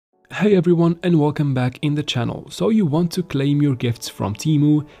Hey everyone, and welcome back in the channel. So you want to claim your gifts from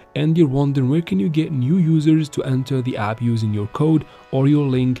Temu and you're wondering where can you get new users to enter the app using your code or your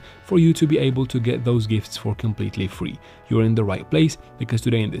link for you to be able to get those gifts for completely free. You're in the right place, because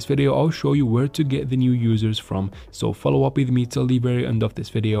today in this video I'll show you where to get the new users from. So follow up with me till the very end of this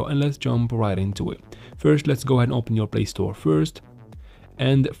video and let's jump right into it. First, let's go ahead and open your Play Store first.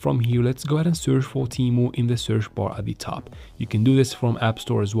 And from here, let's go ahead and search for Temu in the search bar at the top. You can do this from App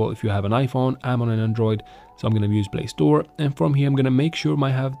Store as well if you have an iPhone. I'm on an Android, so I'm going to use Play Store. And from here, I'm going to make sure I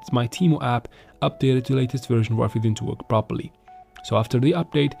have my Temu app updated to the latest version for everything to work properly. So after the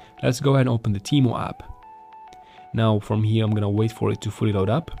update, let's go ahead and open the Temu app. Now from here, I'm going to wait for it to fully load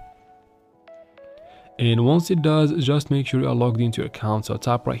up. And once it does, just make sure you are logged into your account. So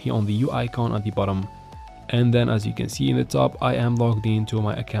tap right here on the U icon at the bottom. And then as you can see in the top, I am logged into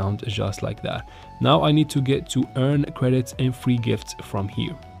my account just like that. Now I need to get to earn credits and free gifts from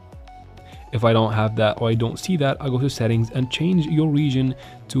here. If I don't have that or I don't see that, I'll go to settings and change your region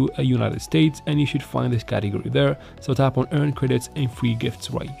to a United States, and you should find this category there. So tap on earn credits and free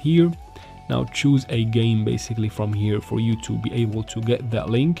gifts right here. Now choose a game basically from here for you to be able to get that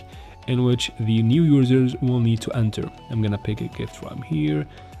link in which the new users will need to enter. I'm gonna pick a gift from here.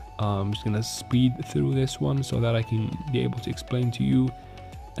 I'm just gonna speed through this one so that I can be able to explain to you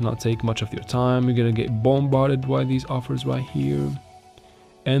and not take much of your time. You're gonna get bombarded by these offers right here.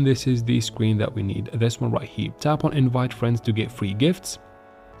 And this is the screen that we need, this one right here. Tap on invite friends to get free gifts.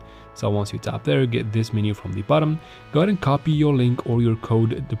 So once you tap there, get this menu from the bottom. Go ahead and copy your link or your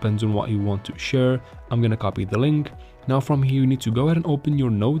code, it depends on what you want to share. I'm gonna copy the link. Now from here, you need to go ahead and open your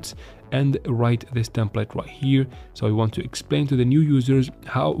notes and write this template right here. So I want to explain to the new users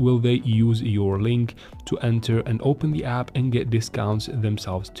how will they use your link to enter and open the app and get discounts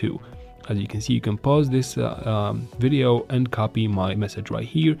themselves too. As you can see, you can pause this video and copy my message right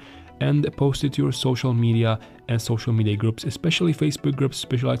here and post it to your social media and social media groups, especially Facebook groups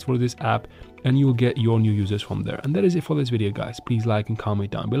specialized for this app, and you'll get your new users from there. And that is it for this video, guys. Please like and comment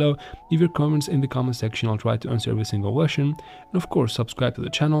down below. Leave your comments in the comment section. I'll try to answer every single question. And of course, subscribe to the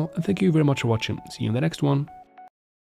channel. And thank you very much for watching. See you in the next one.